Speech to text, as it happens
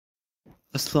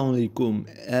Assalamu alaikum.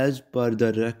 As per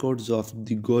the records of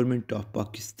the government of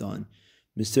Pakistan,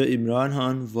 Mr. Imran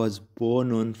Khan was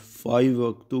born on 5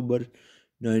 October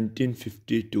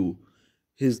 1952.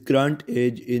 His current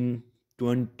age in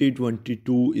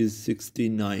 2022 is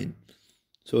 69.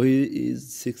 So he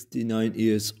is 69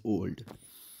 years old.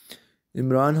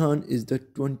 Imran Khan is the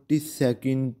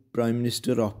 22nd Prime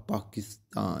Minister of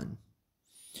Pakistan.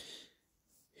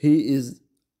 He is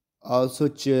also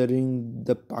chairing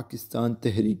the Pakistan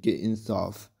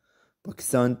Tehreek-e-Insaf.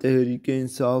 Pakistan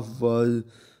Tehreek-e-Insaf was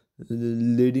the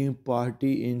leading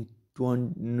party in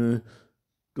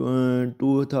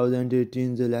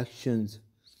 2018's elections.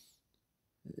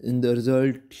 In the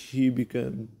result, he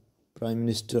became Prime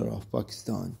Minister of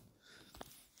Pakistan.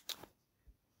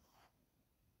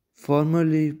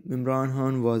 Formerly, Imran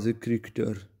Khan was a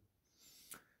cricketer.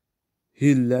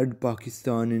 He led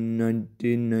Pakistan in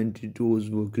 1992's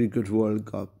Cricket World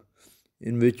Cup,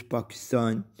 in which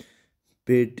Pakistan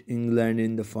beat England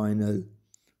in the final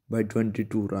by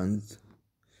 22 runs.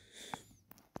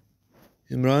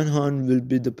 Imran Khan will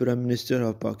be the Prime Minister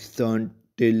of Pakistan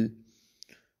till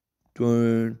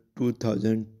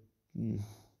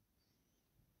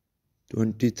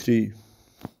 2023.